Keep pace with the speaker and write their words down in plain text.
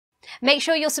Make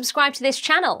sure you're subscribed to this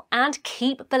channel and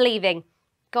keep believing.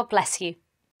 God bless you.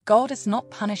 God is not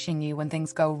punishing you when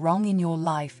things go wrong in your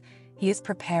life. He is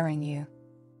preparing you.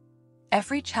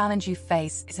 Every challenge you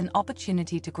face is an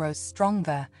opportunity to grow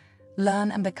stronger,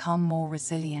 learn and become more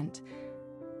resilient.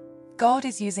 God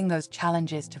is using those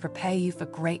challenges to prepare you for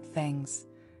great things.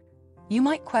 You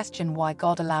might question why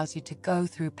God allows you to go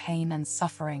through pain and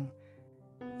suffering.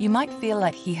 You might feel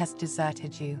like He has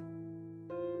deserted you.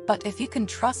 But if you can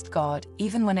trust God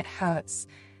even when it hurts,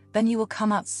 then you will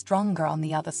come out stronger on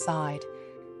the other side.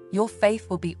 Your faith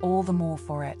will be all the more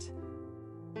for it.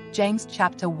 James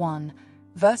chapter 1,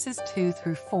 verses 2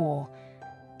 through 4.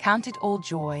 Count it all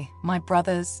joy, my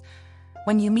brothers,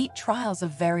 when you meet trials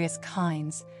of various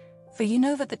kinds, for you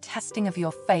know that the testing of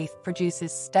your faith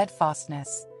produces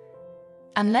steadfastness.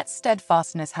 And let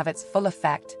steadfastness have its full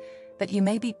effect, that you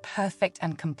may be perfect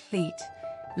and complete,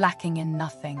 lacking in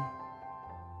nothing.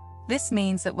 This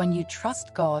means that when you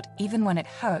trust God, even when it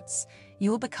hurts, you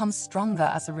will become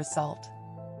stronger as a result.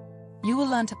 You will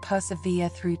learn to persevere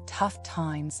through tough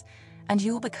times, and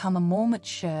you will become a more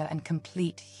mature and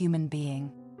complete human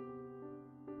being.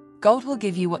 God will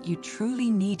give you what you truly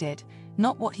needed,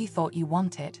 not what you thought you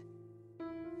wanted.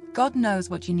 God knows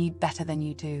what you need better than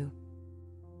you do.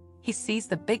 He sees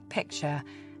the big picture,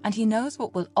 and He knows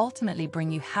what will ultimately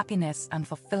bring you happiness and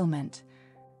fulfillment.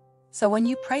 So when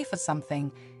you pray for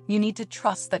something, you need to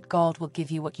trust that God will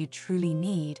give you what you truly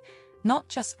need, not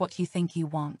just what you think you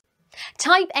want.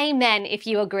 Type Amen if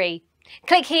you agree.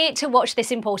 Click here to watch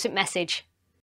this important message.